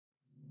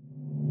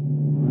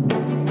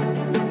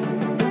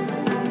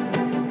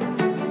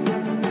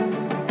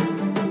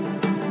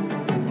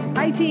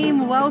Hi,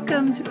 team.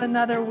 Welcome to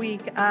another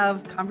week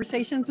of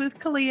Conversations with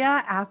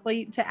Khalia,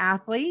 athlete to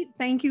athlete.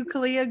 Thank you,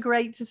 Khalia.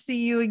 Great to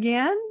see you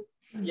again.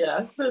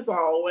 Yes, as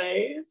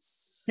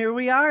always. Here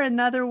we are,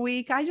 another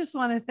week. I just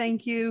want to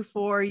thank you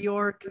for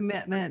your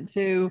commitment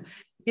to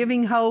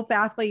giving hope,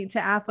 athlete to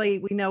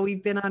athlete. We know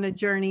we've been on a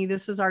journey.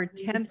 This is our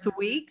 10th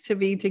week to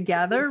be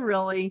together,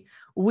 really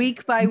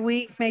week by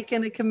week,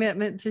 making a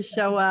commitment to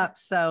show up.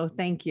 So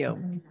thank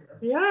you.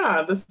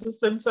 Yeah, this has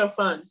been so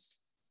fun.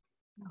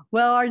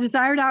 Well, our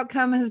desired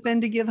outcome has been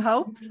to give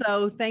hope.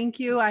 So thank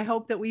you. I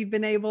hope that we've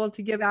been able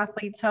to give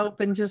athletes hope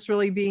and just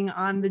really being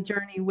on the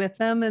journey with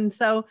them. And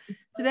so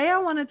today I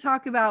want to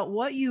talk about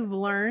what you've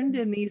learned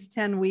in these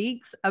 10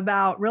 weeks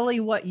about really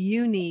what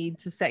you need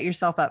to set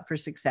yourself up for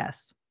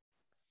success.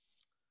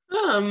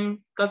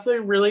 That's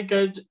a really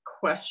good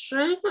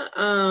question.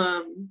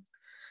 I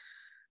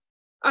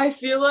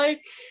feel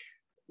like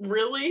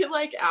really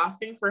like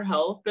asking for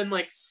help and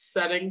like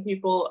setting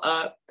people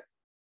up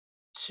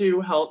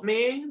to help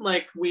me,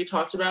 like we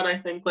talked about, I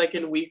think like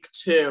in week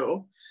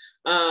 2,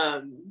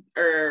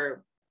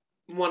 or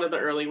one of the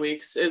early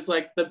weeks, is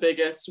like the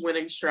biggest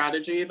winning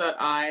strategy that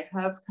I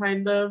have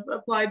kind of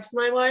applied to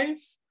my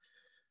life.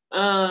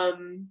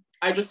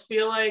 I just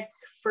feel like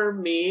for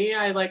me,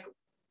 I like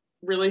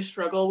really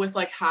struggle with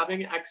like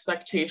having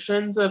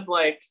expectations of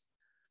like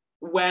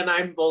when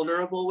I'm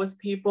vulnerable with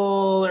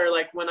people or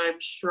like when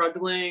I'm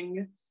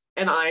struggling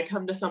and I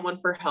come to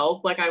someone for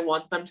help, like I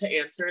want them to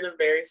answer in a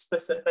very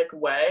specific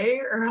way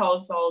or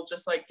else I'll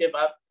just like give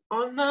up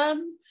on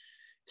them.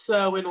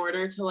 So in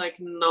order to like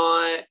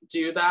not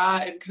do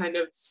that and kind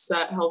of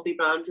set healthy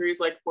boundaries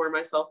like for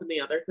myself and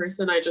the other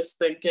person, I just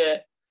think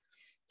it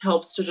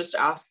helps to just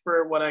ask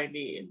for what I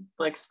need,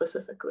 like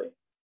specifically.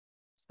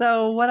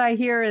 So what I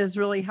hear is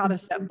really how to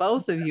set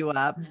both of you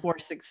up for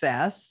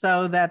success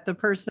so that the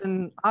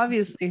person,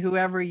 obviously,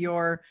 whoever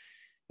you're,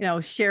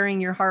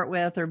 sharing your heart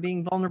with or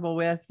being vulnerable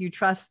with, you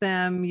trust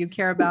them, you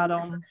care about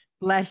them,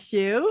 bless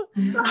you.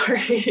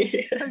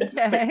 Sorry.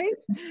 Okay.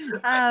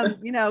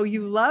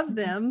 You love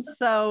them.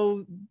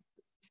 So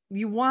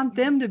you want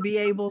them to be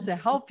able to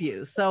help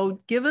you. So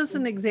give us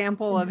an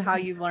example of how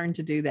you've learned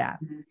to do that.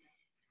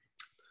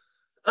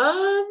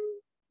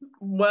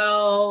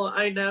 Well,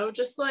 I know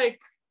just like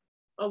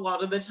a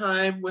lot of the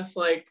time with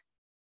like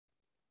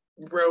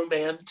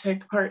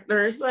romantic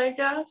partners, I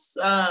guess.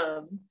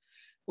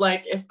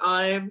 Like if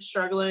I'm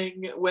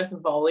struggling with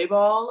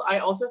volleyball, I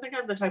also think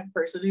I'm the type of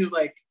person who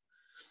like,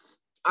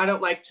 I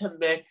don't like to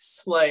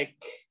mix like,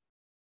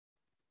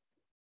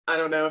 I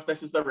don't know if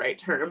this is the right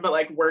term, but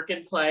like work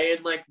and play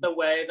in like the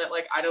way that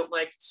like I don't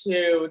like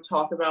to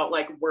talk about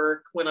like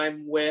work when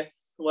I'm with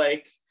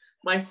like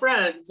my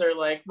friends or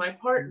like my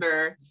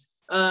partner.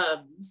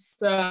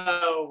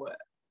 So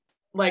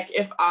like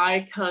if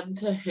I come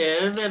to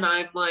him and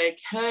I'm like,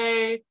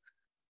 hey,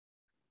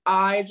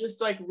 I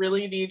just like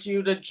really need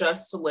you to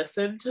just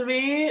listen to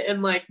me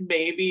and like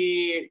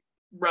maybe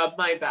rub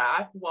my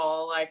back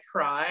while I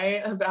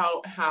cry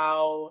about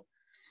how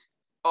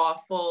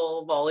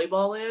awful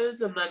volleyball is,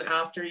 and then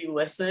after you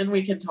listen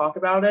we can talk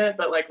about it,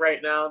 but like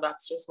right now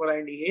that's just what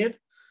I need.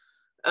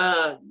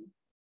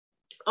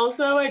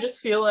 Also I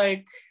just feel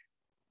like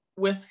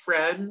with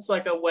friends,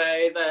 like a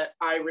way that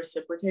I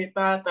reciprocate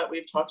that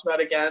we've talked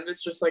about again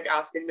is just like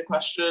asking the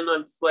question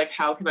of like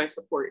how can I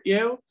support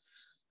you,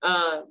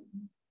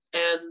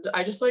 and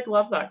I just like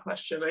love that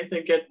question. I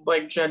think it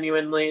like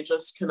genuinely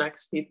just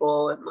connects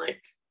people and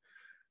like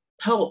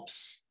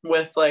helps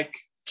with like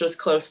just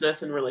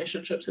closeness and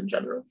relationships in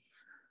general.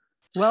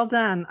 Well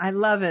done. I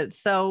love it.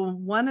 So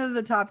one of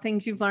the top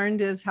things you've learned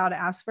is how to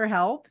ask for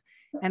help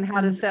and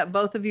how to set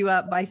both of you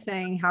up by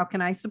saying, how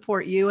can I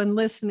support you, and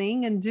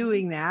listening and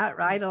doing that,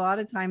 right? A lot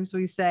of times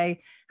we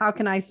say, how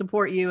can I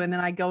support you? And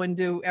then I go and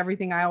do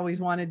everything I always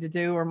wanted to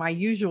do or my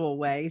usual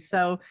way.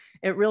 So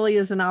it really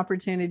is an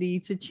opportunity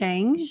to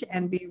change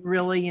and be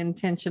really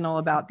intentional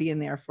about being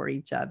there for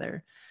each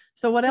other.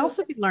 So what else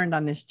have you learned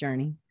on this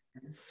journey?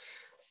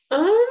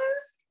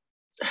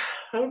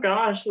 Oh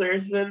gosh,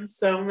 there's been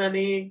so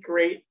many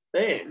great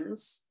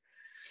things.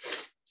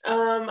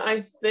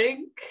 I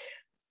think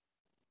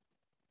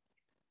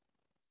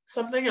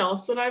something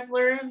else that I've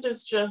learned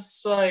is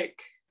just like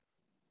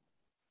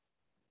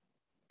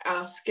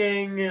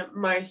asking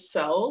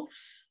myself,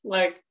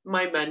 like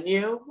my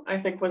menu, I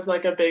think was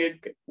like a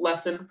big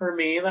lesson for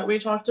me that we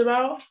talked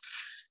about.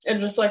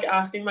 And just like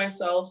asking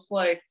myself,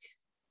 like,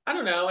 I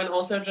don't know, and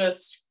also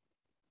just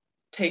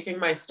taking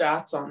my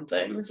stats on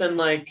things and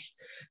like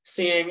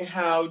seeing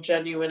how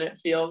genuine it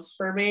feels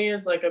for me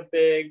is like a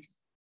big,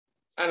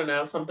 I don't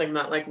know, something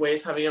that like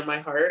weighs heavy on my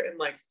heart and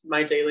like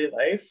my daily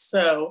life.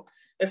 So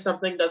if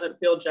something doesn't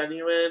feel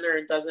genuine or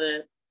it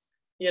doesn't,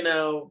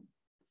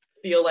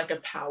 feel like a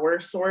power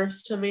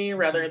source to me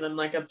rather than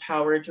like a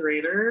power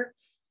drainer,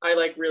 I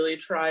like really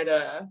try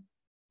to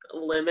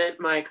limit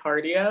my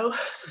cardio,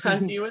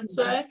 as you would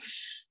say,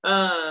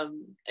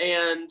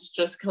 and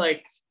just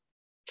like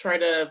try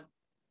to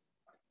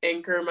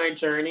anchor my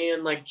journey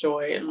in like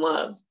joy and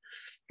love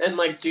and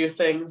like do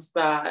things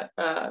that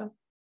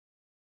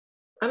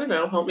I don't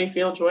know, help me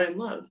feel joy and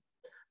love.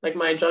 Like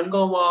my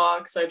jungle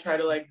walks, I try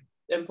to like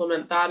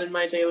implement that in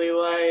my daily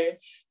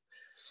life.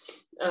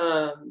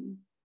 And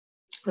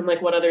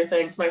like what other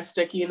things? My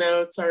sticky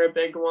notes are a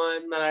big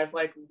one that I've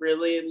like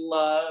really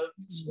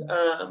loved.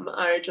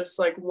 I just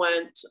like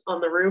went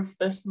on the roof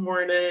this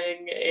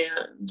morning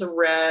and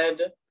read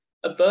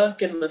a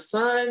book in the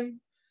sun.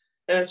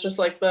 And it's just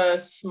like the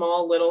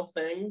small little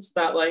things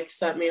that like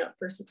set me up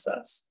for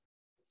success.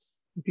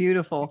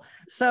 Beautiful.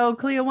 So,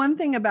 Khalia, one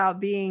thing about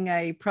being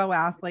a pro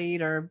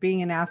athlete or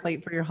being an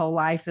athlete for your whole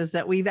life is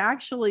that we've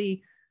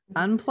actually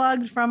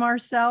unplugged from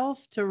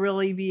ourselves to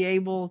really be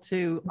able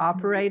to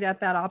operate at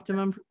that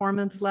optimum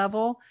performance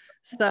level.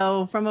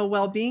 So, from a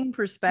well-being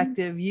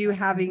perspective, you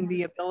having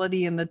the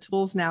ability and the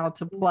tools now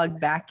to plug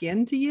back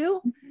into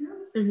you.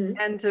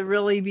 And to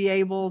really be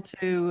able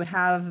to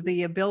have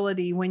the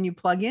ability when you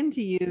plug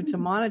into you to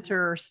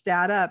monitor or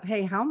stat up,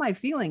 hey, how am I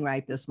feeling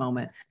right this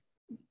moment?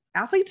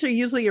 Athletes are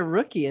usually a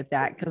rookie at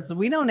that because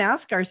we don't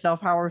ask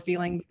ourselves how we're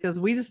feeling because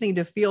we just need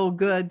to feel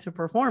good to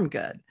perform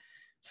good.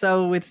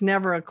 So it's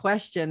never a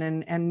question.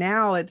 And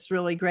now it's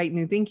really great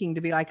new thinking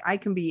to be like, I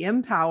can be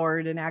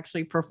empowered and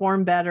actually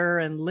perform better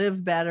and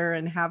live better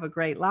and have a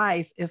great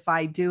life if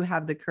I do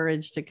have the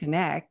courage to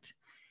connect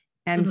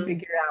and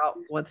figure out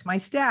what's my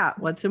stat,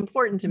 what's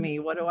important to me,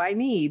 what do I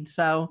need?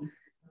 So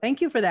thank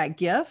you for that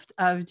gift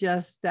of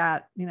just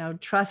that,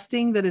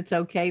 trusting that it's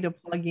okay to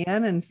plug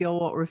in and feel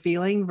what we're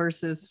feeling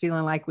versus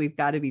feeling like we've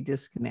got to be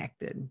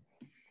disconnected.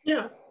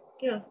 Yeah.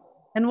 Yeah.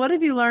 And what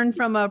have you learned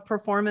from a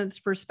performance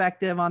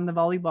perspective on the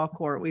volleyball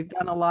court? We've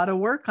done a lot of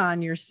work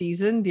on your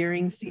season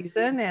during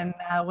season. And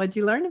what'd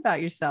you learn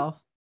about yourself?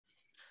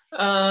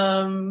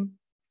 I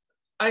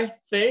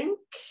think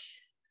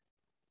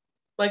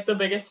like the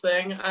biggest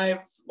thing,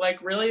 I've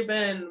like really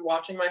been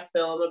watching my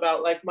film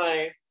about like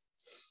my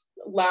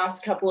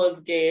last couple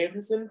of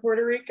games in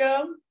Puerto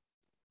Rico.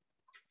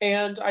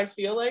 And I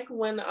feel like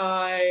when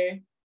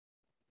I,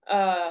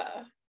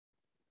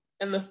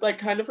 and this like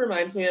kind of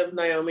reminds me of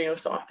Naomi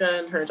Osaka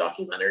and her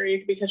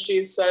documentary, because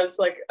she says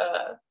like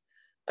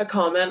a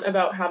comment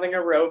about having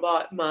a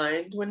robot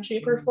mind when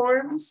she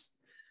performs.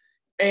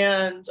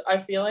 And I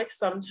feel like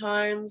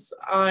sometimes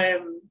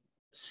I'm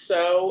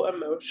so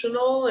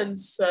emotional and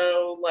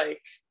so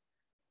like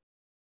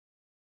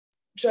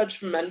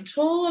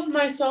judgmental of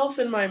myself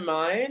in my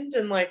mind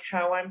and like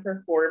how I'm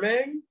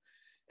performing.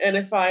 And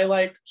if I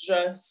like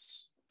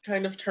just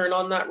kind of turn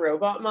on that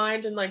robot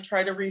mind and like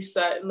try to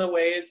reset in the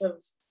ways of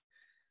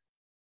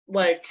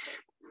like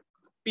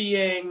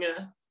being,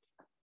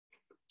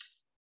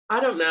 I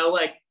don't know,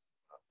 like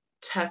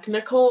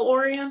technical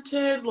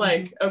oriented,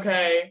 like,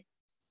 okay,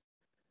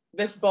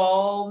 this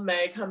ball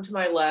may come to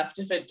my left.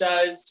 If it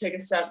does, take a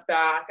step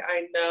back.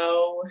 I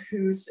know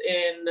who's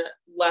in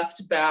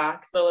left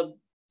back, the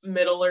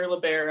middle or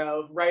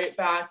libero, right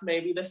back,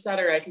 maybe the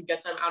setter. I could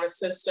get them out of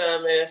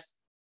system if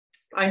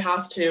I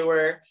have to,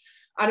 or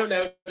I don't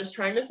know, just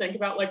trying to think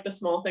about like the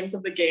small things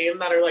of the game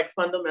that are like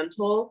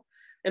fundamental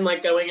and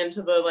like going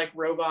into the like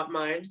robot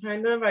mind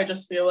kind of, I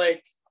just feel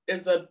like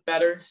is a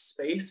better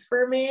space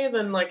for me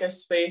than like a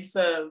space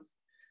of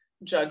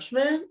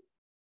judgment.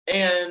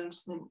 And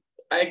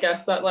I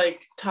guess that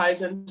like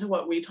ties into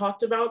what we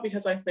talked about,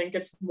 because I think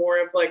it's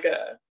more of like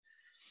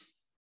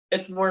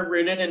it's more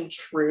rooted in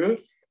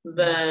truth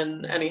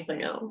than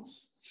anything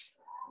else.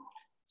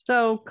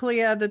 So,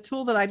 Khalia, the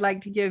tool that I'd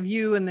like to give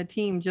you and the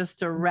team just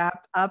to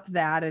wrap up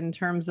that in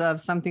terms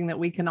of something that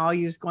we can all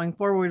use going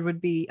forward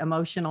would be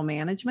emotional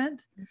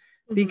management.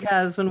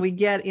 Because when we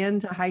get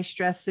into high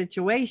stress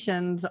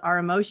situations, our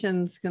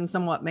emotions can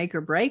somewhat make or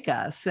break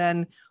us.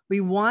 And we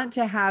want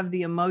to have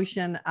the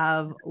emotion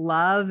of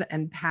love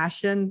and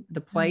passion,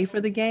 the play for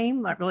the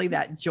game, like really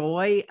that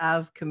joy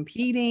of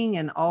competing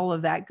and all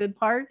of that good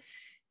part.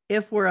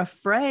 If we're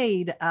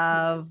afraid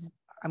of,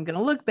 I'm going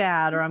to look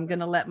bad or I'm going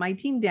to let my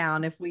team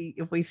down, if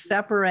we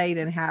separate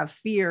and have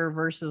fear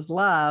versus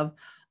love,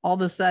 all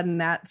of a sudden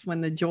that's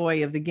when the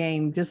joy of the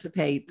game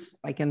dissipates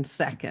like in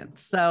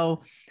seconds.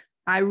 So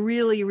I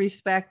really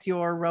respect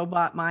your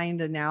robot mind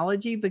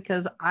analogy,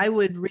 because I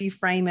would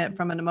reframe it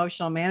from an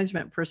emotional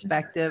management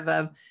perspective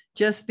of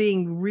just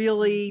being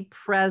really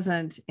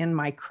present in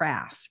my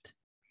craft.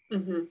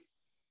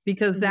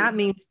 Because that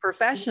means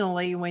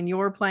professionally, when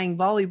you're playing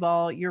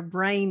volleyball, your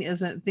brain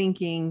isn't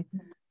thinking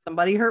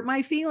somebody hurt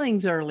my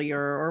feelings earlier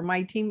or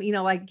my team,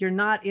 like you're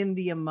not in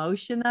the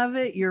emotion of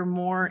it. You're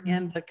more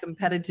in the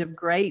competitive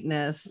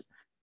greatness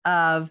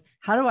of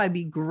how do I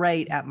be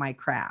great at my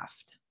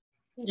craft?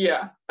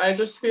 Yeah, I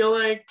just feel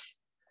like,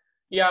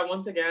 yeah,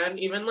 once again,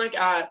 even like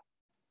I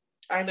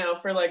know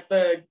for like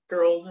the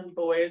girls and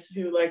boys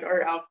who like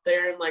are out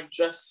there and like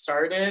just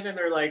started and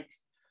are like,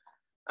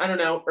 I don't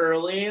know,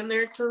 early in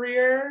their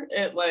career,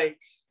 it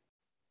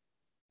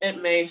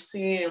may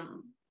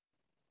seem,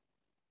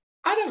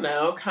 I don't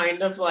know,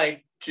 kind of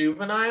like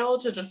juvenile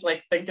to just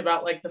like think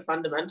about like the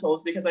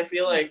fundamentals, because I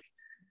feel like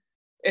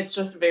it's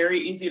just very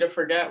easy to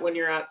forget when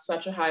you're at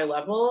such a high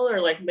level, or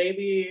like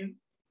maybe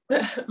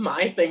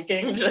my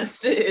thinking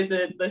just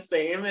isn't the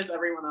same as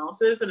everyone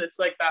else's and it's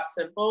like that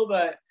simple.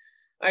 But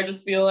I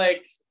just feel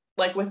like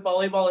with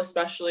volleyball,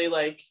 especially,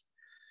 like,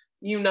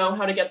 you know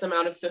how to get them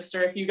out of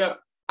system if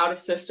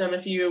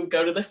you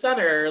go to the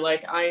center.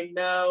 Like, I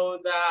know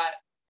that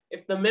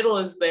if the middle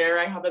is there,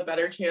 I have a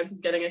better chance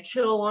of getting a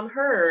kill on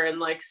her, and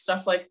like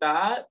stuff like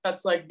that.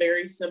 That's like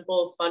very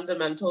simple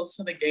fundamentals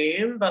to the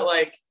game, but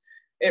like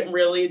it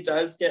really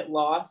does get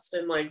lost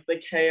in like the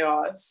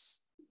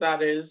chaos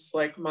that is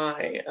like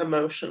my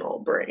emotional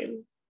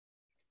brain.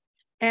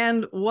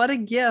 And what a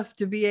gift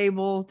to be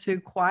able to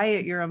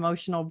quiet your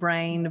emotional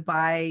brain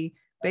by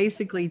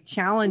basically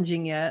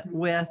challenging it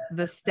with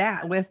the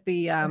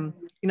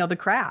the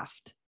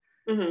craft.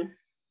 Mm-hmm.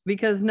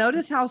 Because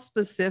notice how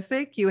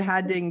specific you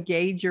had to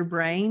engage your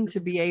brain to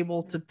be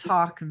able to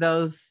talk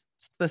those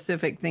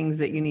specific things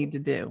that you need to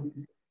do.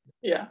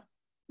 Yeah.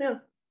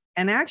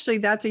 And actually,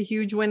 that's a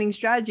huge winning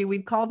strategy.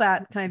 We'd call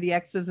that kind of the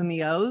X's and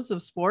the O's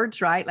of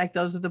sports, right? Like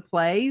those are the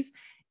plays.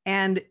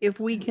 And if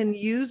we can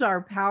use our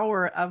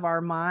power of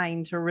our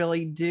mind to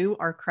really do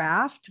our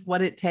craft,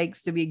 what it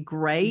takes to be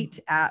great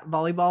at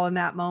volleyball in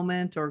that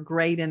moment, or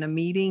great in a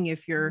meeting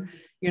if you're,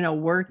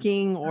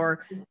 working,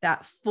 or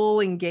that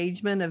full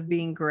engagement of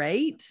being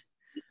great,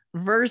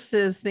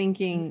 versus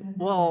thinking,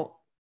 well,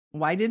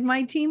 why did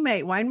my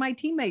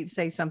teammate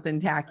say something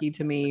tacky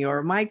to me,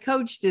 or my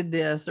coach did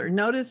this? Or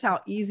notice how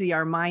easy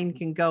our mind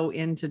can go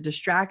into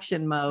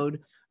distraction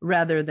mode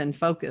rather than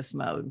focus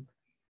mode.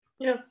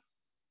 Yeah,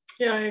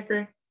 I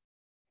agree.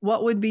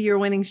 What would be your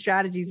winning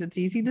strategies? It's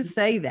easy to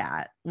say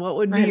that. What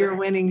would be your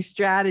winning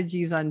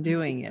strategies on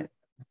doing it?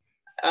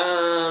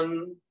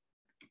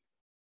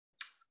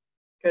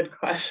 Good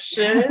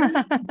question.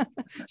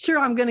 Sure,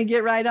 I'm going to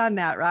get right on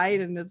that, right?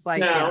 And it's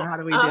like, yeah, how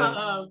do we do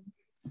it?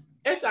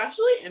 It's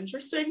actually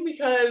interesting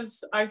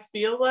because I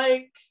feel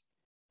like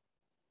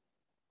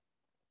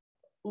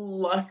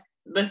luck,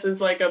 this is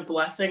like a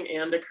blessing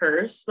and a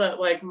curse, but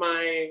like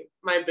my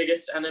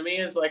biggest enemy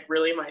is like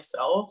really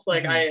myself.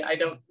 Like I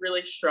don't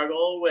really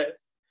struggle with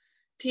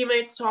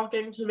teammates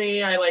talking to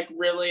me. I like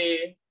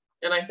really,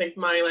 and I think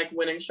my like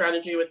winning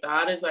strategy with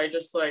that is I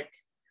just like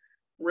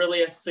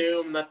really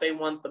assume that they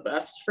want the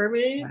best for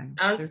me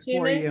as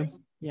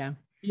teammates. Yeah.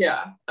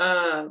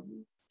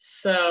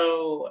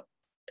 So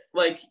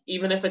like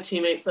even if a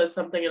teammate says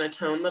something in a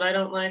tone that I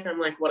don't like, I'm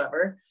like,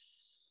 whatever.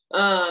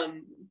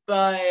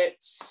 But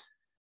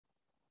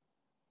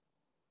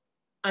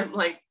I'm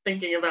like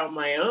thinking about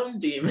my own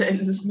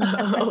demons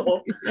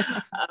though.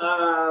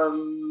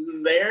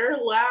 They're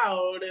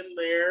loud and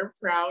they're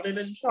proud and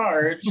in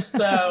charge.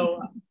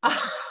 So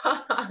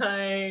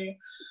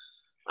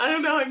I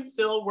don't know. I'm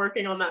still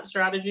working on that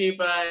strategy,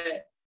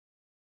 but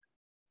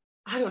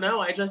I don't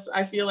know.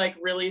 I feel like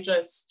really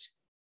just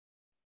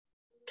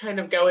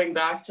kind of going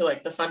back to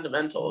like the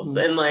fundamentals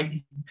and like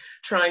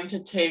trying to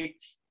take,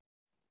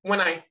 when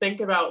I think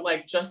about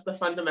like just the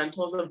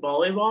fundamentals of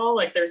volleyball,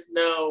 like there's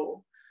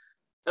no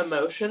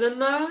emotion in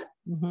that.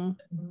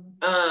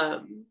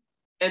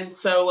 And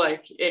so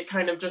like it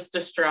kind of just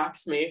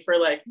distracts me for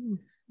like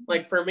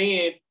for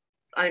me,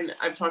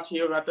 I've talked to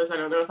you about this. I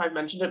don't know if I've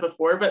mentioned it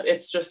before, but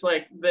it's just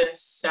like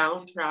this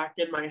soundtrack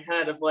in my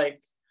head of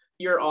like,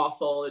 you're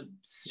awful and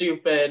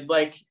stupid,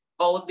 like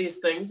all of these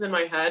things in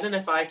my head. And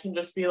if I can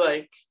just be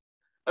like,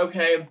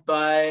 okay,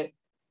 but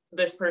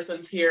this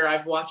person's here,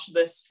 I've watched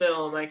this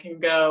film, I can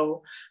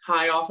go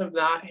high off of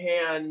that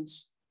hand,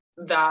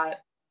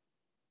 that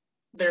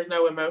there's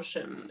no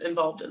emotion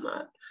involved in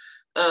that.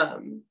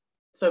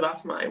 So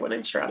that's my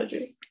winning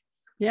strategy.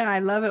 Yeah, I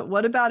love it.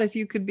 What about if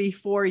you could be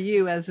for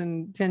you as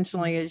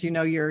intentionally as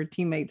your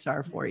teammates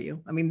are for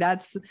you? I mean,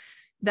 that's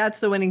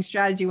the winning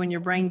strategy when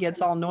your brain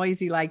gets all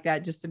noisy like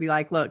that, just to be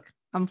like, look,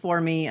 I'm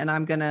for me and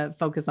I'm going to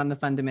focus on the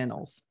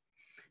fundamentals.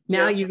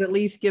 Now you've at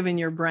least given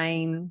your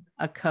brain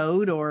a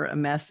code or a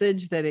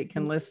message that it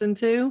can listen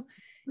to.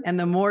 And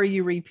the more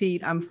you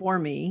repeat, I'm for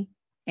me,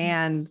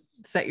 and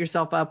set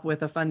yourself up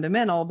with a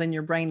fundamental, then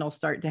your brain will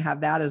start to have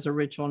that as a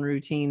ritual and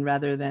routine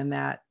rather than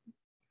that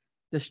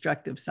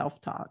destructive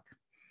self-talk.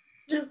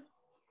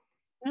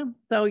 Yeah.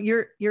 So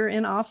you're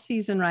in off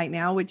season right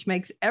now, which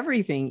makes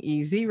everything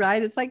easy,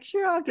 right? It's like,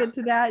 sure, I'll get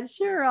to that.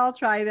 Sure, I'll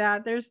try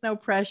that. There's no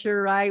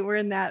pressure, right? We're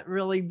in that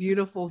really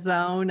beautiful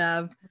zone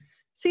of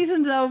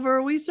season's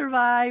over. We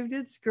survived.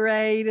 It's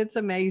great. It's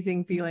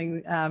amazing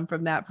feeling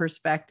from that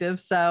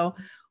perspective. So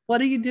what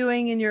are you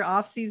doing in your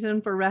off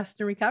season for rest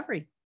and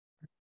recovery?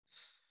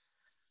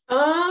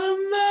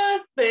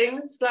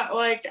 Things that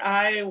like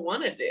I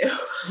want to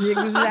do.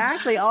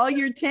 Exactly. All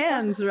your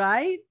 10s,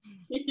 right?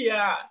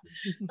 Yeah.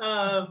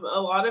 A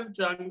lot of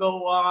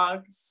jungle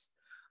walks,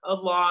 a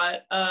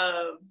lot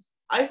of,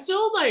 I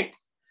still like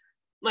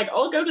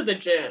I'll go to the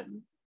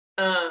gym,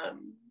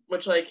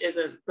 which like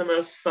isn't the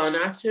most fun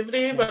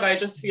activity, but I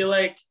just feel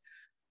like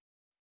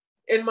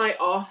in my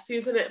off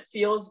season, it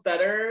feels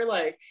better.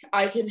 Like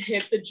I can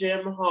hit the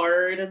gym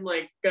hard and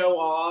like go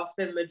off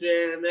in the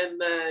gym, and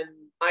then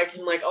I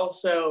can like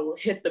also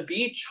hit the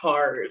beach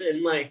hard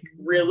and like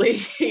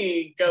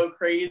really go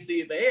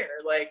crazy there.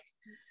 Like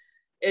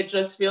it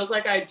just feels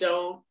like I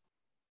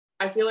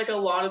feel like a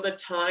lot of the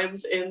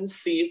times in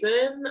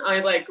season,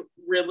 I like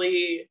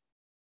really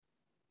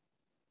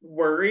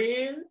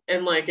worry,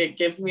 and like it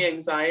gives me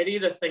anxiety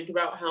to think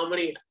about how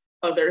many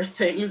other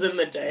things in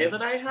the day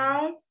that I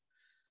have.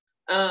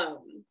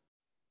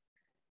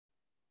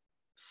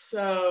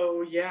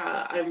 So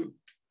yeah, I'm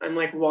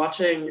like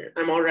watching,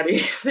 I'm already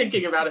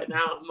thinking about it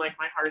now. I'm like,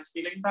 my heart's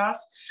beating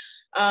fast.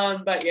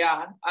 But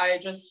yeah, I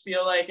just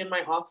feel like in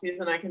my off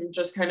season, I can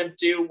just kind of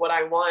do what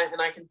I want,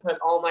 and I can put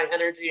all my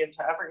energy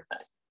into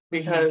everything,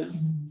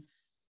 because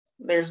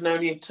there's no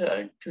need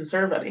to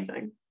conserve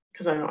anything,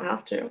 because I don't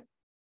have to.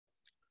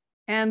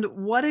 And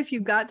what if you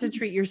got to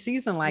treat your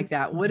season like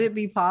that? Would it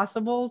be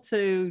possible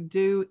to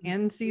do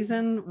in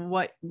season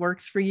what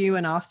works for you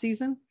in off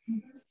season?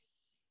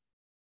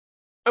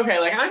 Okay,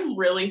 like I'm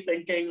really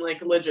thinking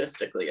like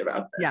logistically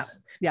about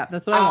this. Yeah,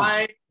 that's what I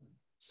want.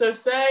 So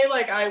say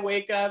like I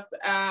wake up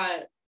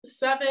at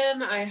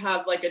 7, I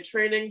have like a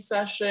training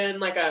session,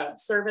 like a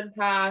serve and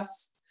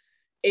pass,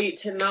 8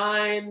 to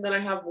 9, then I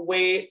have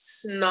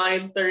weights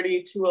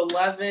 9:30 to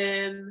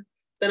 11,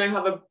 then I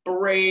have a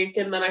break,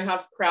 and then I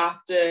have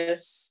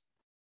practice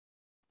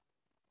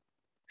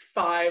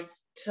 5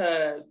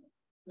 to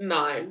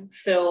 9,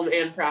 film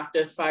and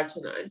practice 5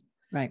 to 9.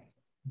 Right.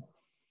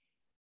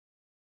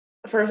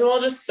 First of all,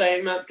 just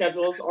saying that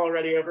schedule is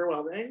already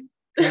overwhelming.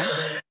 Yeah.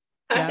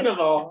 Second of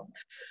all,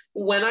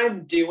 when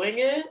I'm doing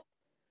it,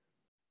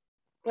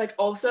 like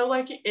also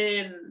like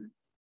in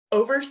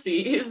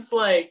overseas,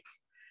 like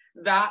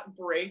that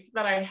break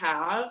that I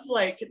have,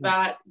 like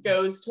that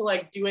goes to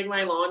like doing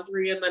my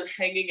laundry and then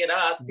hanging it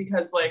up,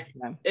 because like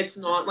it's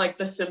not like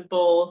the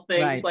simple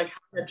things like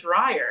a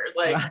dryer,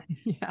 like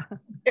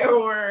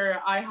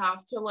or I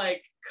have to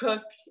like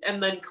cook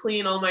and then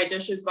clean all my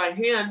dishes by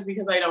hand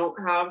because I don't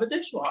have a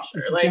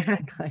dishwasher. Like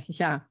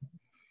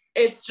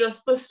it's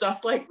just the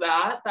stuff like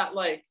that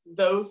like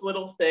those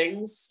little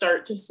things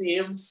start to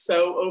seem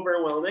so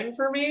overwhelming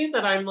for me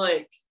that I'm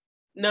like,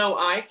 no,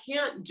 I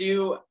can't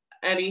do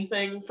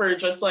anything for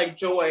just like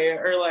joy,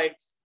 or like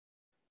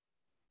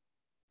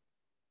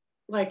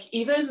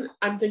even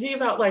I'm thinking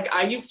about like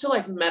I used to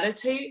like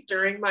meditate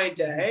during my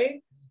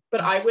day,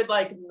 but I would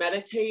like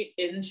meditate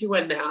into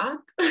a nap.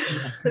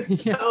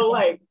 So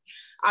like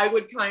I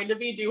would kind of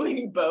be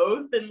doing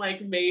both, and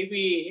like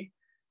maybe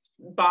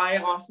by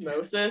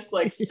osmosis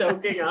like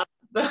soaking up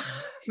the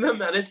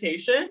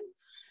meditation.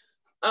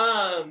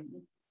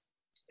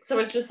 So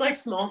it's just like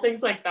small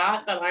things like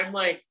that I'm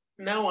like,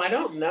 no, I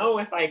don't know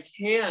if I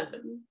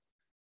can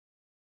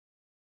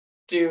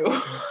do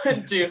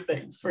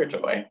things for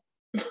joy.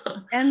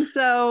 And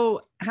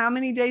so how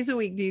many days a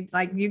week do you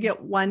like, you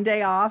get one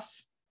day off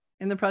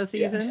in the pro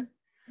season?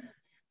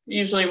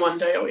 Usually one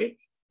day a week.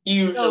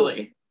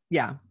 Usually. So,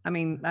 yeah. I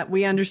mean,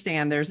 we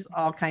understand there's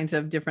all kinds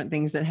of different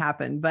things that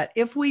happen, but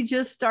if we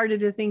just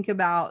started to think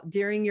about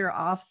during your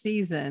off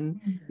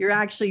season, you're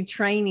actually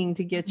training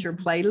to get your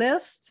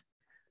playlist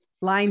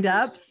lined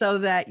up so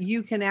that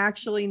you can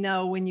actually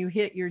know when you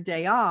hit your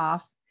day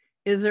off,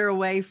 is there a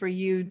way for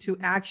you to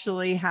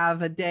actually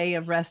have a day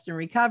of rest and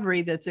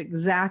recovery that's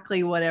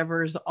exactly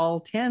whatever's all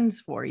tens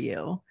for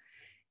you?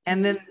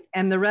 And then,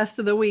 and the rest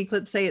of the week,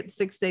 let's say it's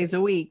 6 days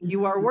a week,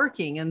 you are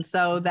working. And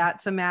so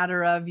that's a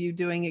matter of you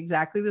doing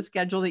exactly the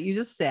schedule that you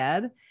just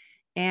said.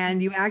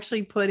 And you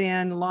actually put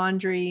in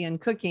laundry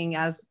and cooking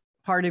as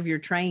part of your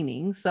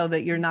training so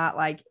that you're not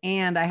like,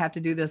 and I have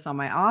to do this on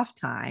my off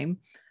time.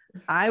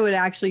 I would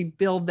actually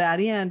build that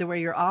in to where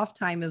your off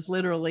time is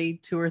literally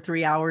 2 or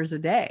 3 hours a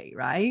day,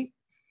 right?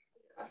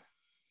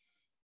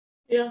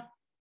 Yeah.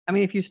 I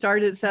mean, if you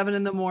start at 7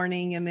 in the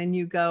morning and then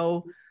you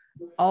go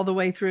all the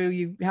way through,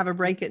 you have a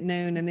break at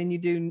noon, and then you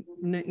do,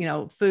 you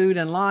know, food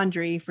and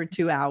laundry for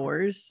 2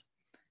 hours.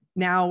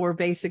 Now we're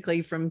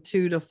basically from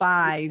 2 to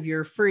 5,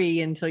 you're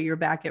free until you're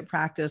back at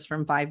practice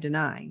from 5 to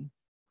 9.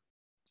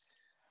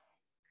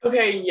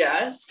 Okay.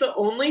 Yes. The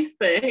only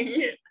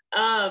thing,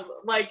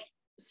 like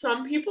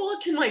some people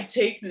can like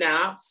take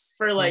naps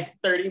for like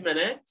 30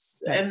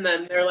 minutes and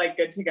then they're like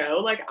good to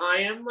go. Like I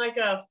am like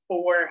a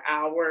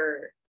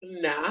 4-hour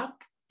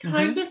nap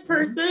kind of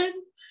person.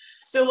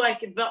 So like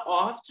the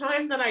off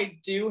time that I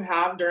do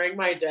have during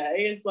my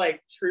day is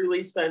like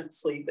truly spent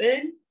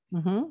sleeping.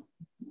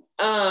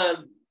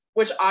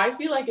 Which I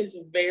feel like is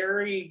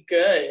very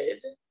good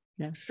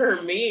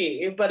for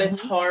me, but it's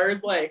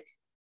hard. Like,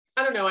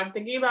 I don't know. I'm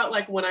thinking about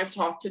like when I've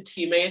talked to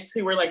teammates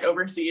who were like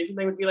overseas and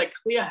they would be like,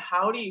 Khalia,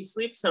 how do you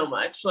sleep so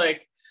much?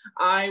 Like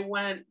I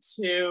went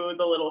to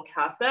the little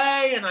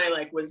cafe and I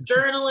like was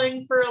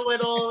journaling for a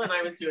little and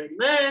I was doing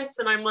this.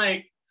 And I'm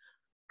like,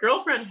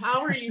 girlfriend,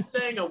 how are you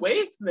staying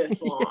awake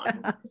this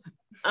long?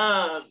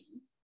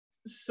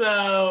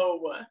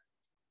 So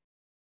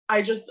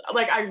I just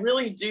like, I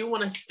really do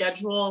want to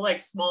schedule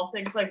like small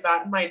things like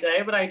that in my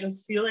day, but I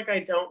just feel like I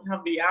don't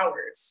have the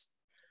hours.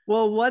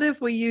 Well, what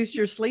if we use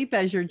your sleep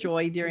as your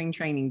joy during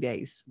training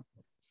days?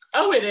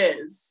 Oh, it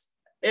is.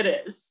 It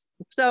is.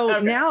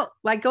 So now,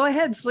 like, go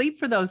ahead, sleep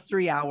for those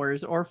 3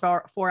 hours or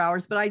 4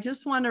 hours, but I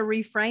just want to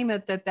reframe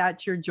it that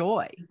that's your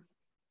joy.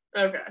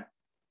 Okay.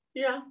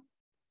 Yeah.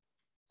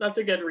 That's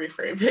a good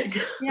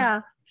reframing.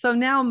 Yeah. So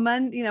now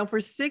Monday, for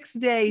 6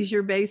 days,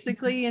 you're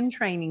basically in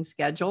training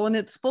schedule and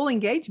it's full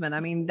engagement. I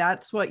mean,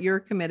 that's what you're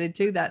committed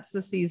to. That's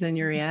the season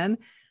you're in.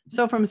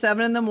 So from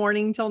 7 in the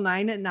morning till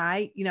 9 at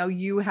night,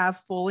 you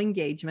have full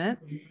engagement.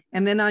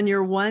 And then on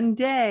your one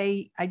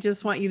day, I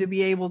just want you to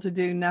be able to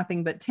do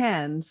nothing but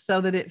 10 so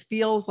that it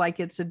feels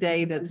like it's a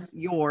day that's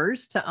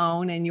yours to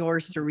own and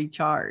yours to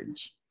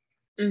recharge.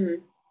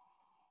 Mm-hmm.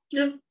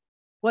 Yeah.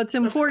 What's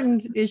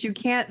important is you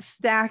can't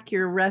stack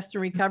your rest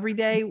and recovery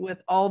day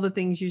with all the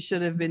things you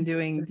should have been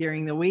doing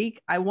during the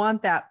week. I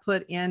want that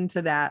put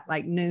into that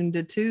like noon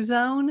to 2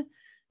 zone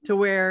to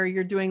where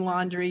you're doing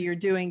laundry,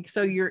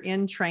 so you're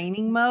in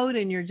training mode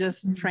and you're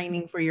just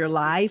training for your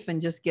life and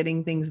just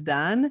getting things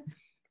done.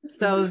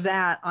 So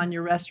that on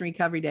your rest and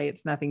recovery day,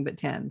 it's nothing but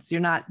 10s.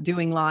 You're not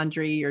doing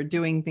laundry or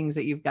doing things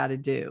that you've got to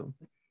do.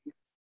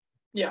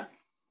 Yeah,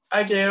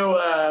 I do.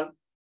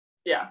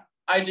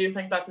 I do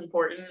think that's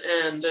important.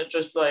 And it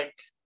just like,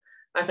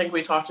 I think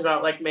we talked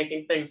about like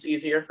making things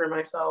easier for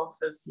myself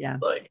is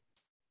like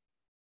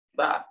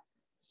that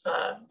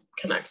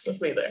connects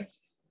with me there.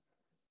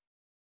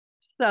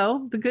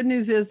 So the good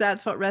news is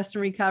that's what rest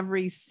and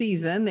recovery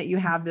season that you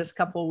have this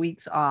couple of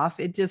weeks off.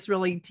 It just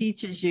really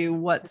teaches you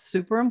what's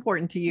super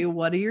important to you.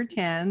 What are your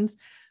 10s?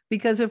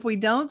 Because if we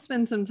don't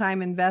spend some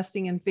time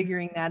investing and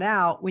figuring that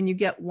out, when you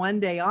get one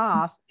day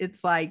off,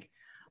 it's like,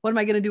 what am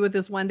I going to do with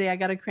this one day? I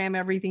got to cram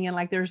everything in.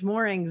 Like there's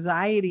more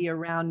anxiety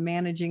around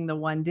managing the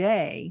one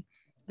day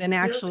than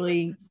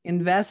actually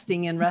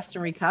investing in rest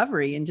and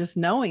recovery and just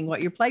knowing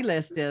what your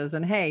playlist is.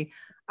 And hey,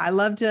 I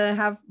love to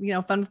have,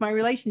 fun with my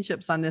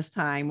relationships on this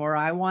time, or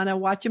I want to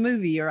watch a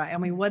movie, or I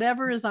mean,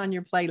 whatever is on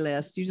your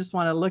playlist, you just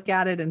want to look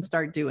at it and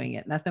start doing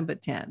it. Nothing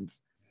but 10s.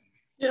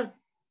 Yeah.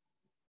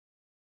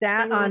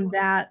 That on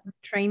that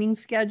training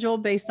schedule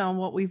based on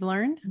what we've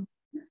learned.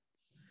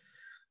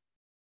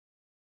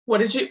 What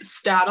did you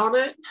stat on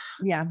it?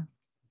 Yeah.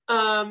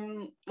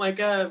 Like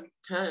a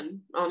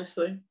 10,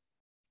 honestly.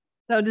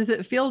 So does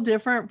it feel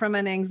different from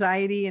an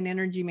anxiety and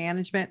energy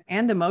management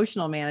and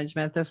emotional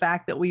management, the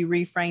fact that we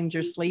reframed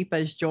your sleep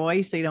as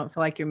joy so you don't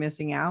feel like you're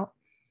missing out?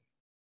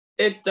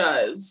 It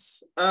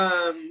does.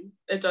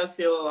 It does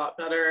feel a lot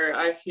better.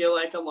 I feel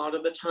like a lot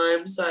of the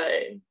times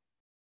I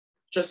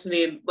just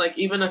need like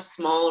even a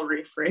small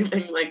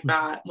reframing like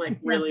that, like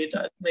really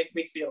does make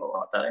me feel a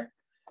lot better.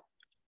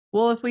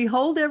 Well, if we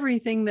hold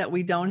everything that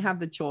we don't have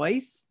the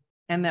choice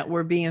and that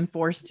we're being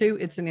forced to,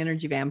 it's an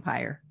energy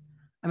vampire.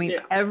 I mean,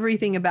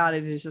 everything about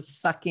it is just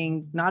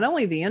sucking not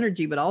only the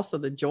energy, but also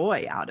the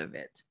joy out of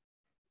it.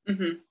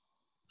 Mm-hmm.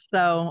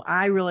 So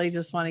I really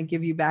just want to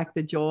give you back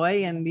the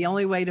joy. And the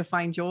only way to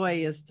find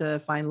joy is to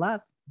find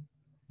love.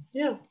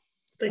 Yeah.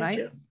 Thank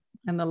you.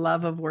 And the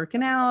love of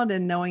working out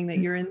and knowing that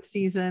you're in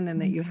season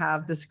and that you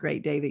have this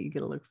great day that you get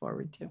to look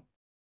forward to.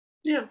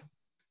 Yeah.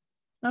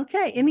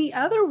 Okay. Any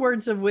other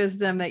words of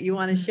wisdom that you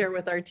want to share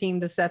with our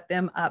team to set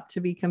them up to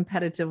be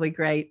competitively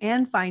great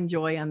and find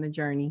joy on the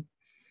journey?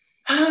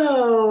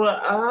 Oh,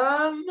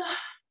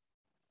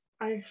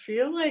 I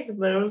feel like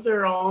those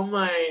are all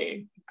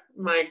my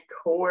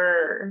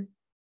core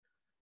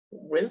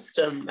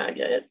wisdom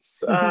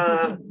nuggets.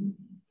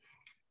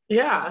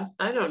 Yeah,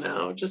 I don't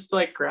know. Just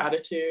like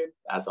gratitude,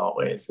 as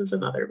always, is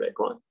another big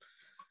one.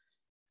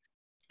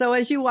 So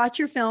as you watch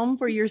your film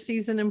for your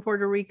season in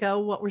Puerto Rico,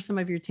 what were some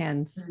of your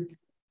 10s?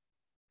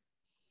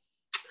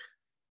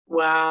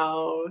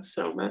 Wow,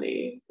 so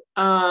many.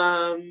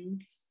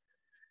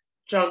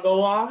 Jungle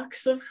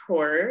walks, of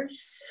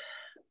course.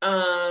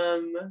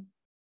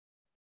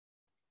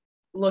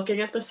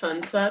 Looking at the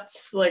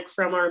sunsets like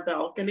from our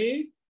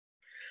balcony.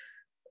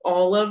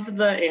 All of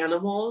the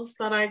animals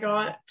that I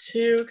got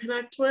to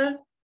connect with.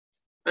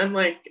 I'm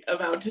like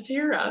about to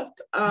tear up.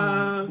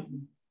 I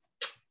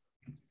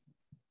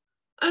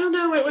don't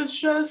know, it was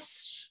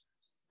just,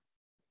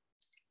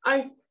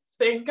 I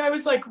think I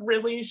was like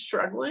really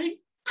struggling.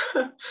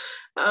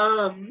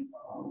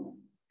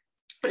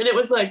 And it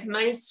was like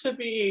nice to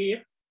be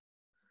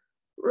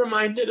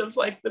reminded of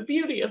like the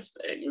beauty of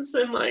things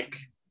and like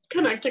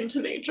connecting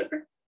to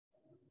nature.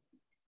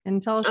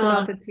 And tell us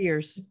about the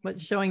tears.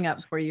 What's showing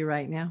up for you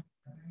right now?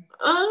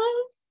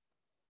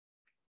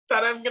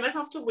 That I'm gonna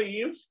have to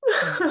leave.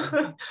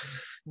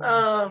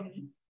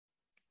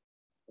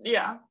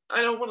 Yeah,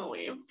 I don't want to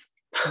leave.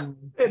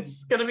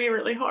 It's gonna be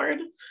really hard.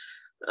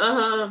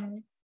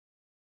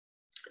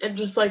 And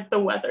just like the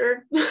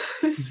weather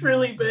is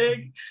really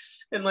big,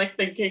 and like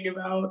thinking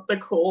about the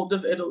cold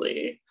of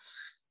Italy.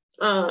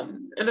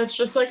 And it's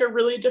just like a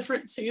really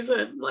different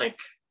season. Like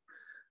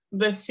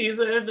this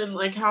season and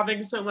like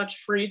having so much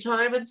free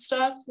time and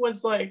stuff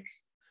was like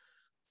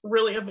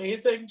really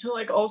amazing to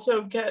like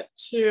also get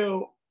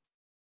to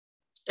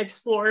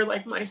explore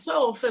like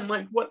myself and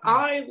like what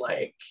I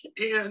like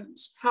and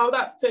how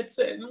that fits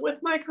in with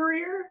my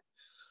career.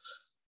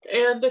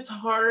 And it's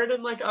hard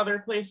in like other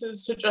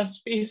places to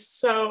just be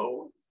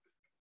so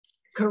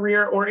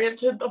career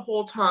oriented the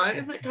whole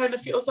time. It kind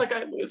of feels like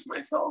I lose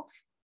myself.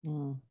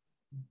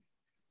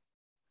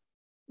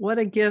 What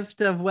a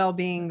gift of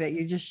well-being that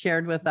you just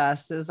shared with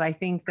us. Is I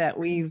think that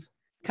we've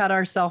cut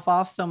ourselves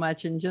off so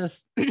much and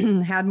just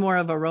had more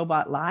of a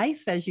robot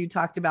life. As you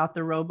talked about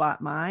the robot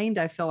mind,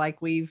 I feel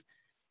like we've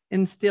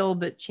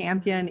instilled that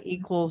champion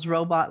equals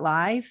robot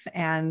life.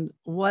 And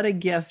what a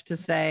gift to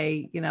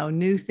say, you know,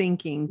 new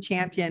thinking,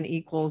 champion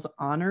equals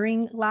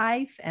honoring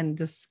life and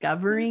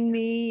discovering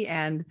me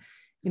and,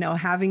 you know,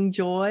 having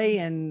joy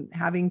and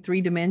having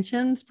 3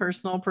 dimensions,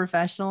 personal,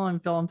 professional,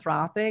 and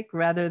philanthropic,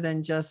 rather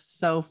than just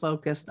so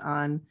focused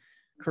on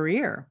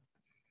career.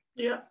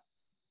 Yeah.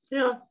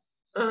 Yeah.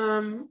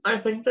 I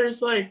think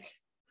there's like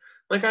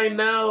I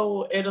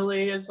know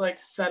Italy is like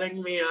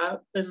setting me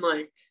up and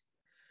like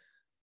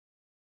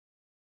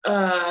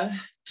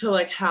to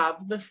like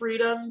have the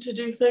freedom to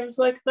do things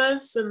like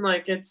this, and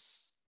like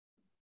it's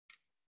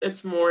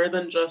more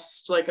than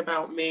just like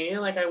about me.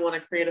 Like I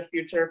want to create a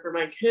future for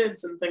my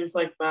kids and things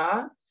like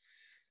that,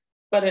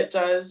 but it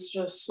does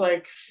just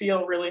like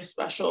feel really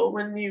special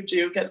when you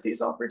do get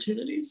these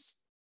opportunities.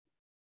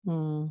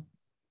 Could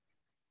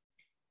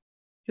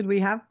we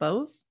have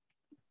both?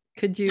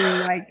 Could you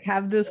like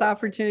have this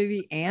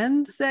opportunity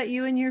and set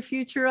you and your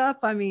future up?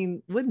 I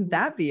mean, wouldn't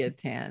that be a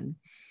 10?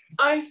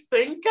 I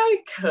think I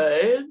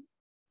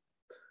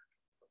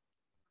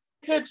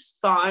could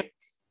find,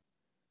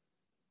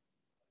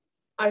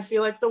 I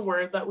feel like the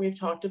word that we've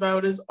talked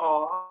about is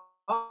awe.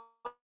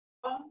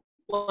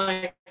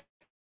 Like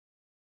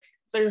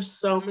there's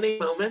so many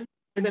moments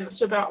and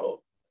it's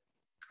about,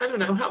 I don't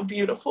know, how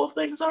beautiful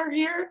things are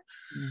here.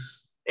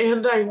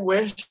 And I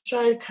wish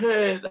I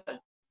could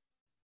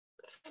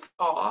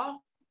awe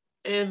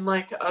in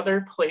like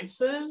other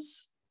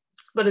places,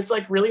 but it's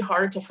like really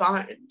hard to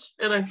find.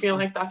 And I feel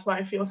like that's why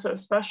I feel so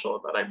special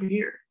that I'm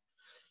here.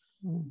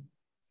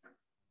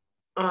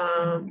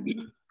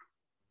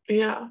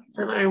 Yeah,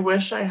 and I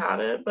wish I had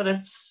it, but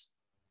it's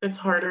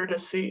harder to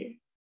see.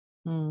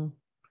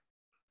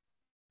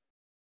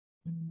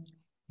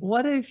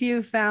 What if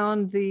you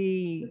found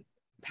the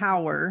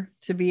power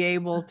to be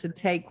able to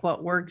take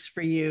what works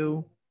for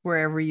you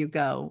wherever you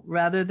go,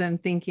 rather than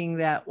thinking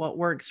that what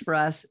works for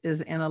us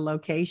is in a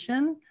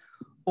location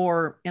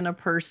or in a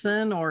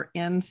person or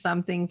in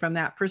something from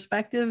that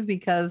perspective?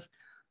 Because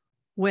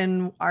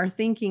when our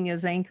thinking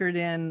is anchored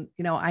in,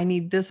 you know, I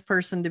need this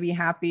person to be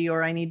happy,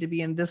 or I need to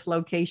be in this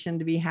location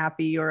to be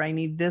happy, or I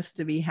need this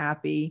to be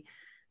happy,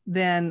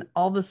 then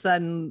all of a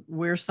sudden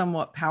we're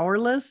somewhat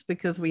powerless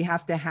because we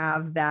have to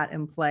have that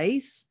in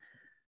place.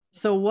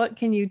 So what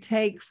can you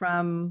take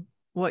from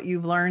what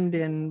you've learned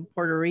in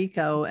Puerto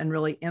Rico and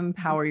really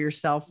empower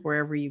yourself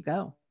wherever you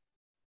go?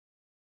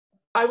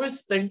 I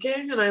was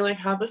thinking, and I like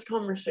had this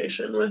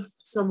conversation with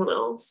someone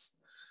else,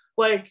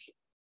 like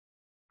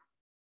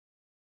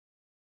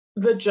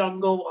the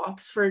jungle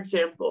walks, for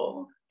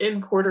example,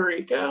 in Puerto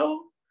Rico.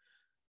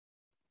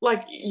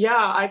 Like,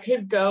 yeah, I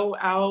could go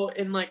out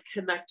and like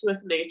connect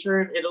with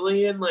nature in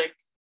Italy and like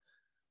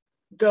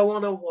go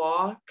on a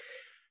walk,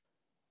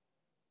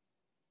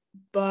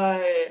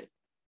 but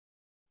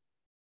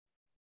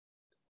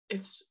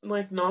it's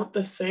like not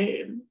the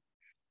same.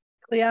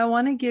 Yeah, I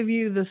want to give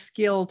you the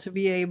skill to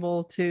be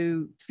able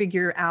to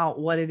figure out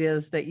what it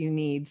is that you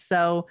need.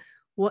 So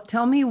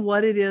tell me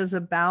what it is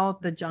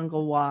about the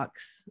jungle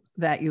walks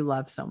that you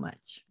love so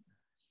much.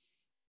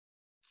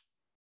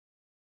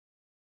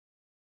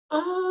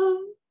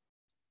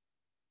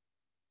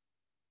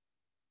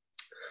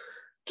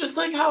 Just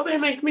like how they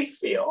make me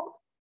feel.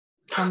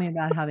 Tell me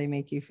about how they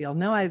make you feel.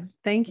 No, I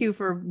thank you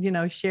for, you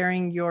know,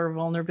 sharing your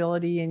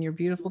vulnerability and your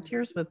beautiful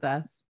tears with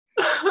us.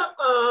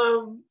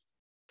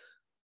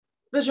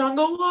 The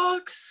jungle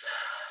walks,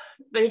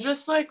 they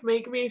just like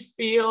make me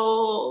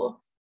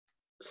feel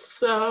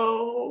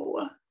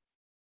so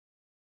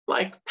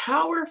like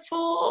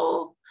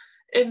powerful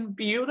and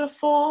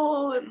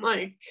beautiful, and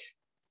like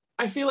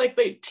I feel like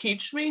they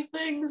teach me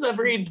things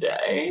every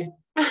day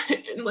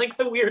in like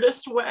the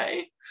weirdest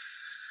way.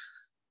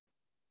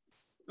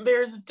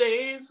 There's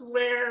days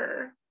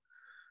where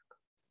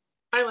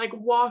I like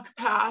walk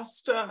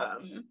past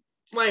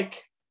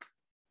like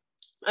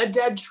a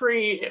dead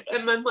tree,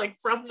 and then like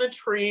from the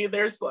tree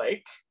there's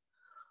like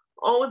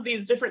all of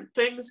these different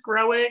things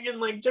growing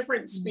and like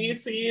different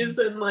species,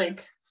 and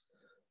like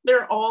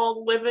they're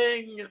all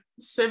living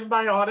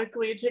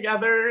symbiotically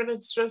together, and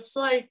it's just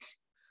like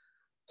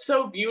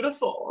so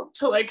beautiful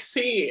to like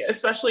see,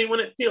 especially when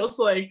it feels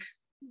like,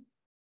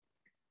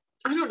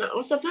 I don't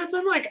know, sometimes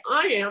I'm like,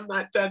 I am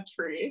that dead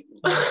tree.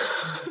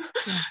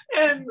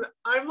 And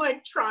I'm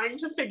like trying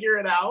to figure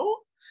it out,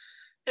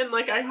 and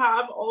like I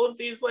have all of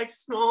these like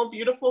small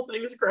beautiful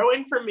things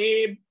growing for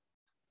me,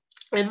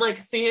 and like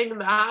seeing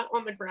that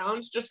on the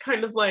ground just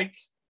kind of like,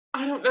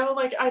 I don't know,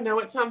 like I know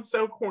it sounds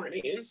so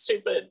corny and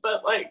stupid,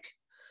 but like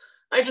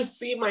I just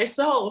see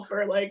myself,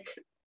 or like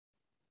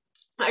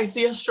I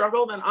see a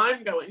struggle that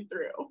I'm going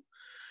through,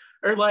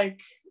 or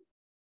like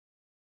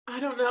I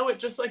don't know, it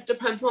just like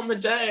depends on the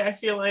day. I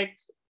feel like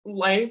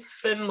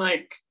life and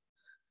like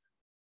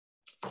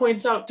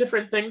points out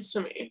different things to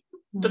me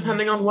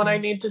depending on what I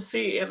need to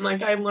see, and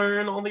like I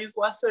learn all these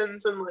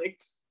lessons, and like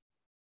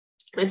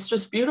it's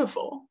just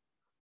beautiful.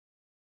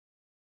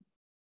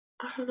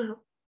 I don't know.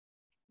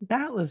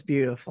 That was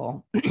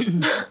beautiful.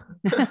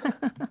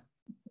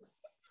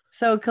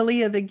 So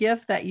Khalia, the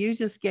gift that you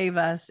just gave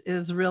us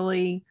is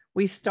really,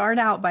 we start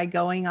out by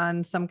going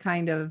on some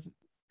kind of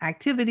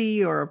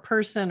activity or a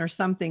person or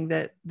something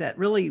that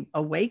really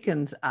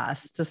awakens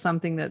us to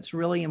something that's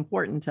really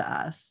important to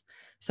us.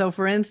 So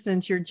for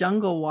instance, your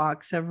jungle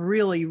walks have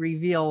really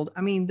revealed,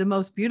 I mean, the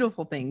most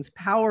beautiful things,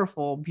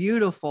 powerful,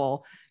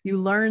 beautiful.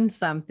 You learn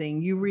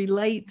something, you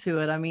relate to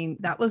it. I mean,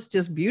 that was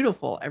just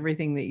beautiful,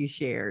 everything that you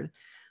shared.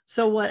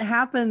 So what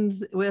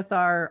happens with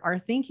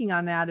our thinking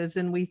on that is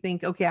then we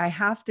think, okay, I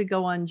have to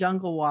go on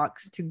jungle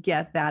walks to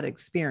get that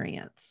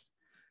experience.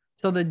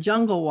 So the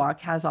jungle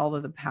walk has all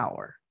of the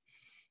power.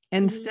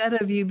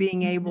 Instead of you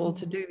being able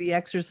to do the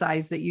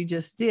exercise that you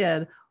just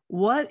did,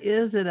 what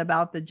is it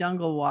about the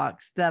jungle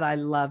walks that I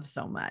love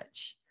so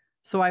much?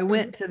 So I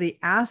went to the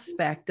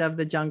aspect of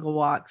the jungle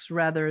walks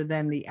rather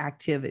than the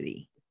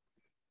activity.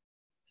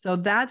 So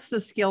that's the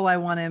skill I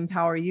want to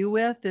empower you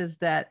with, is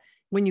that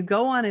when you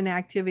go on an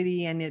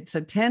activity and it's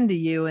attend to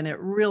you and it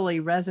really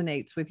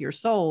resonates with your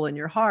soul and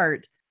your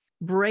heart,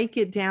 break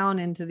it down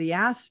into the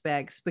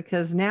aspects,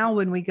 because now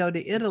when we go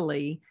to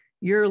Italy,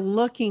 you're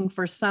looking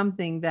for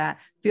something that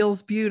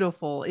feels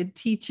beautiful. It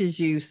teaches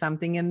you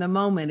something in the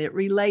moment. It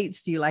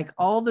relates to you, like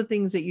all the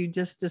things that you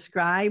just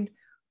described.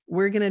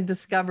 We're going to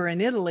discover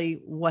in Italy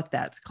what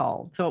that's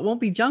called. So it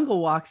won't be jungle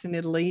walks in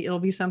Italy. It'll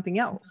be something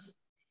else.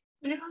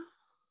 Yeah.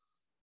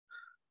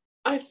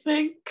 I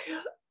think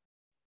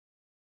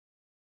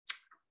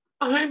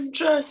I'm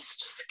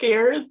just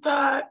scared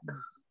that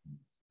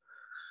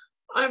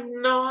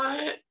I'm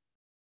not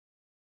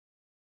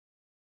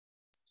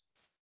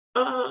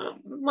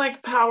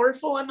like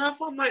powerful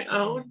enough on my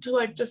own to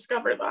like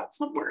discover that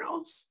somewhere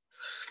else.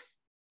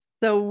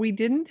 So we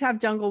didn't have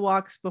jungle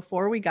walks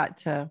before we got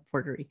to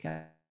Puerto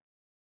Rico.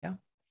 Yeah.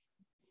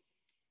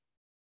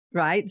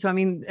 Right. So I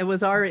mean, it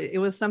was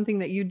something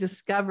that you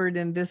discovered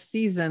in this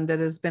season that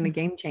has been a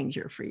game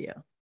changer for you.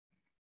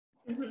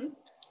 Mm-hmm.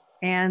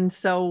 And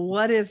so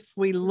what if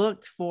we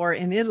looked for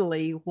in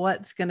Italy,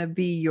 what's going to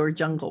be your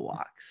jungle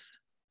walks?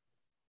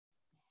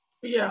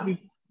 Yeah.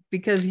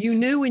 Because you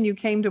knew when you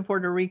came to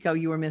Puerto Rico,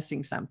 you were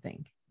missing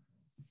something.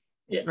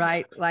 Yeah.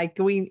 Right. Like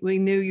we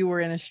knew you were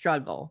in a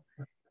struggle,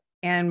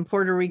 and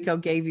Puerto Rico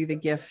gave you the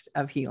gift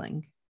of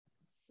healing.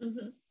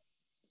 Mm-hmm.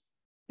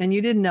 And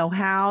you didn't know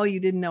how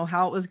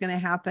it was going to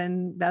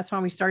happen. That's why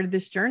we started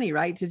this journey,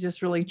 right? To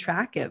just really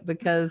track it,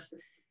 because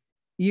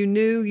you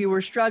knew you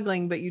were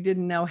struggling, but you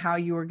didn't know how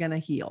you were going to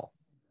heal.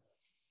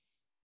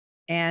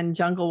 And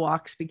jungle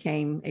walks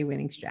became a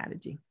winning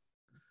strategy.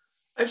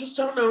 I just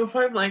don't know if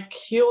I'm like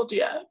healed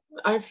yet.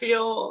 I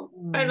feel,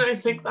 and I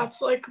think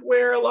that's like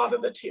where a lot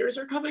of the tears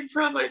are coming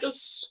from. I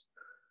just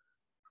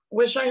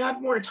wish I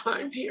had more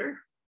time here.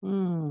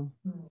 And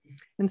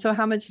so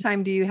how much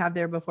time do you have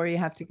there before you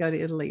have to go to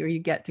Italy, or you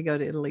get to go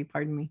to Italy?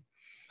 Pardon me.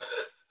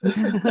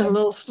 A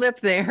little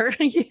slip there.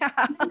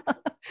 Yeah.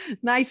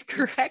 Nice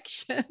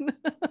correction.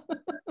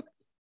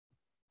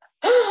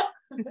 Got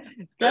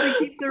to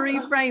keep the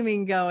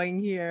reframing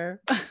going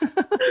here.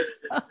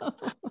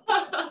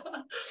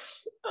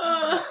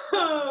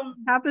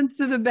 Happens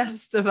to the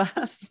best of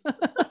us.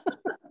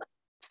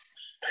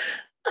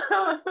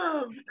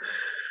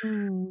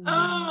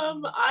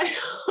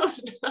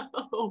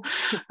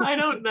 I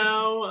don't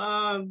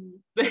know.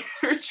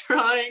 They're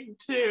trying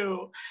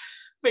to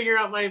figure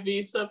out my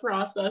visa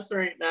process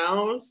right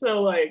now.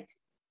 So like,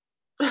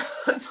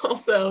 that's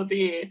also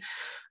the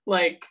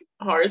like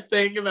hard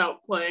thing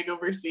about playing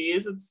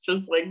overseas. It's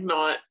just like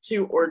not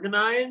too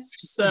organized.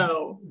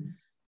 So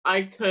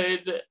I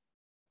could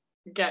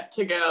get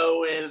to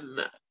go in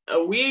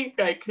a week.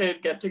 I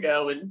could get to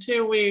go in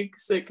 2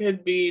 weeks. It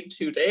could be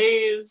 2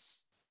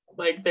 days.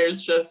 Like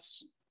there's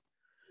just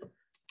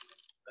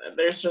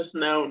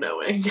no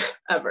knowing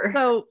ever.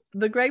 So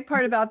the great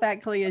part about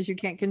that, Khalia, is you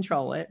can't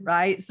control it,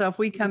 right? So if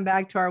we come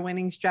back to our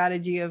winning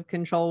strategy of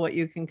control what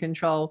you can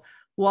control,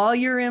 while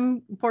you're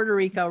in Puerto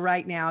Rico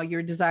right now,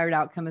 your desired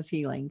outcome is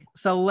healing.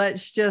 So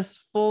let's just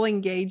full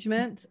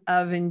engagement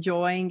of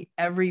enjoying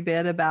every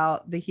bit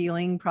about the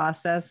healing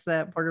process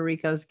that Puerto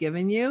Rico's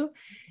given you.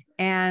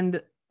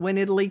 And when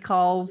Italy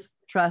calls,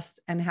 trust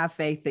and have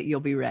faith that you'll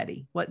be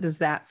ready. What does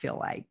that feel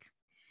like?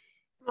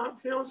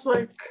 That feels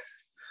like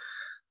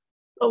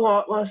a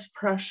lot less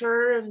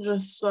pressure, and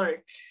just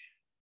like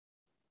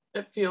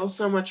it feels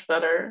so much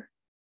better.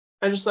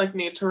 I just like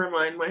need to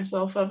remind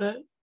myself of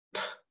it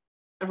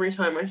every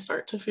time I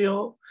start to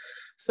feel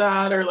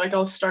sad, or like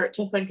I'll start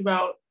to think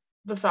about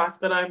the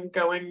fact that I'm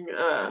going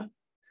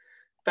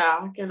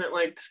back, and it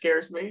like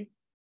scares me.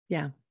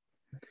 Yeah.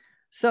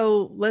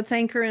 So let's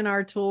anchor in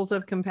our tools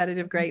of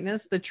competitive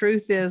greatness. The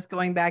truth is,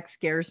 going back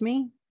scares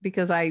me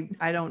because I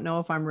don't know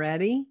if I'm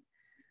ready.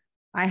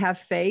 I have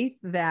faith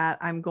that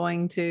I'm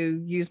going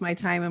to use my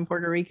time in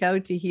Puerto Rico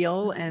to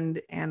heal,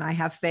 and I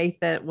have faith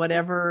that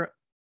whatever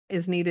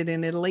is needed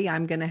in Italy,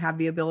 I'm going to have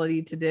the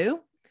ability to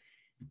do.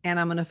 And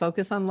I'm going to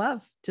focus on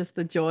love, just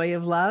the joy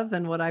of love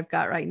and what I've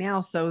got right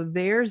now. So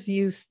there's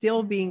you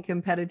still being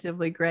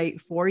competitively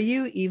great for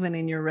you, even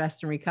in your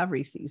rest and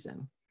recovery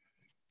season.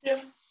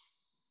 Yeah.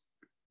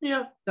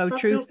 Yeah. So that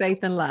truth, feels faith,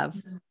 and love,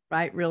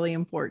 right? Really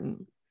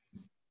important.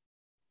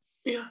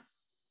 Yeah.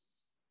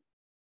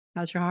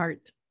 How's your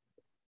heart?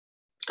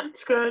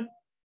 That's good.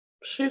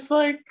 She's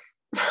like,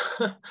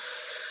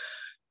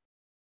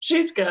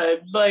 she's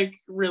good. Like,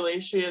 really,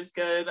 she is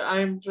good.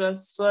 I'm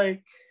just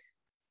like,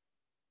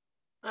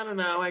 I don't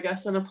know, I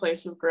guess in a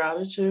place of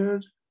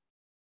gratitude.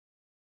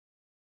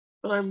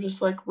 But I'm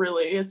just like,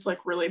 really, it's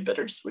like really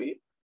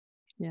bittersweet.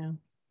 Yeah.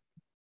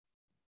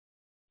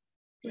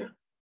 Yeah.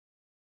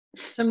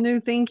 Some new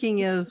thinking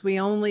is we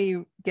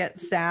only get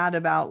sad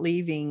about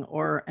leaving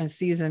or a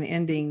season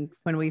ending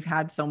when we've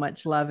had so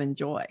much love and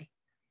joy.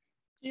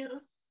 Yeah.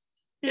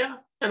 Yeah.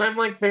 And I'm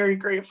like very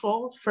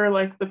grateful for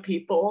like the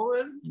people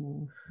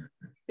and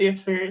the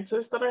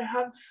experiences that I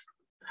have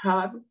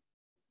had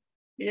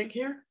being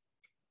here.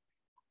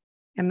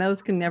 And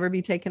those can never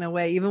be taken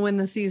away. Even when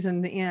the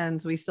season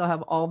ends, we still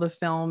have all the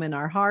film in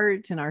our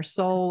heart and our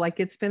soul.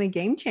 Like it's been a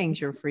game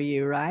changer for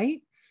you,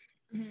 right?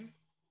 Mm-hmm.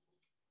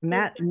 And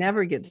that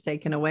never gets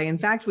taken away. In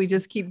fact, we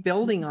just keep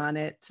building on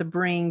it to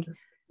bring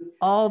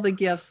all the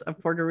gifts of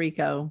Puerto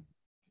Rico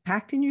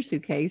packed in your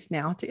suitcase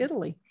now to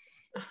Italy.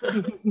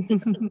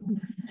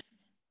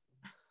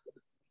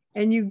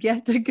 And you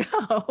get to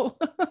go.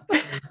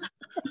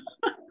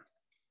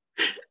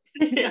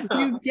 Yeah.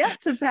 You get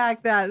to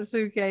pack that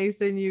suitcase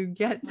and you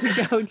get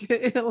to go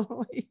to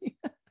Italy.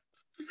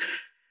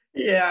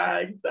 Yeah,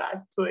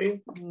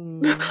 exactly.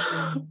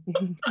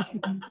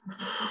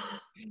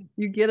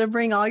 You get to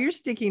bring all your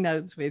sticky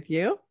notes with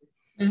you.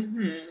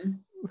 Mm-hmm.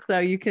 So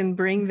you can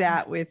bring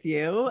that with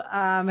you.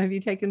 Have you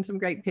taken some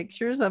great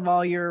pictures of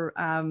all your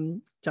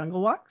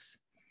jungle walks?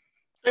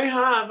 I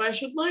have. I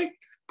should like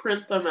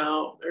print them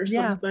out or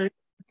something.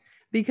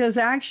 Because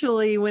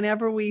actually,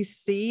 whenever we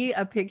see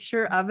a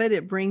picture of it,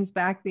 it brings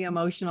back the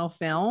emotional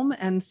film.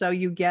 And so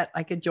you get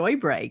like a joy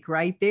break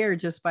right there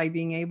just by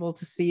being able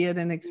to see it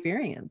and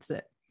experience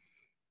it.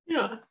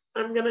 Yeah,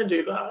 I'm going to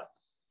do that.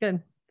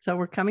 Good. So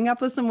we're coming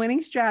up with some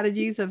winning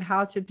strategies of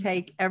how to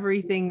take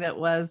everything that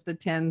was the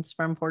 10s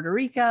from Puerto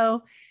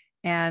Rico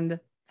and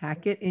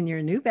pack it in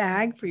your new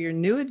bag for your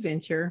new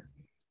adventure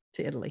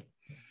to Italy.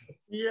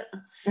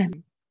 Yes.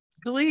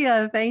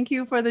 Khalia, thank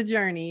you for the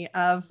journey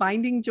of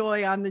finding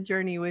joy on the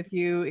journey with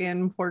you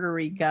in Puerto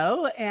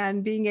Rico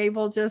and being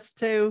able just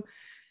to,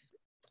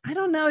 I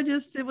don't know,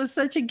 just it was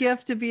such a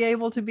gift to be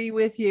able to be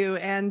with you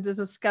and to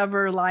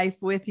discover life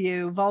with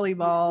you,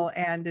 volleyball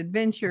and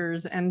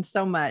adventures and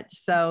so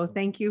much. So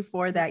thank you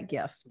for that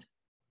gift.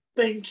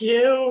 Thank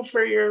you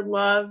for your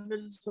love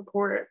and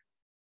support.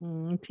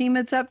 Team,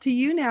 it's up to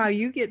you now.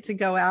 You get to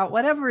go out,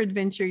 whatever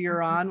adventure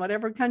you're on,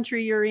 whatever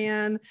country you're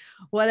in,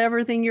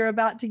 whatever thing you're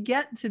about to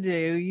get to do,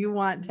 you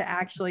want to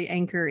actually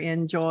anchor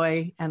in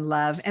joy and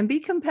love and be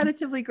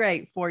competitively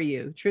great for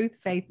you. Truth,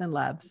 faith, and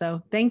love.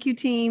 So thank you,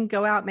 team.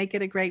 Go out, make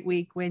it a great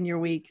week, win your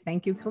week.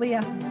 Thank you,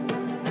 Khalia.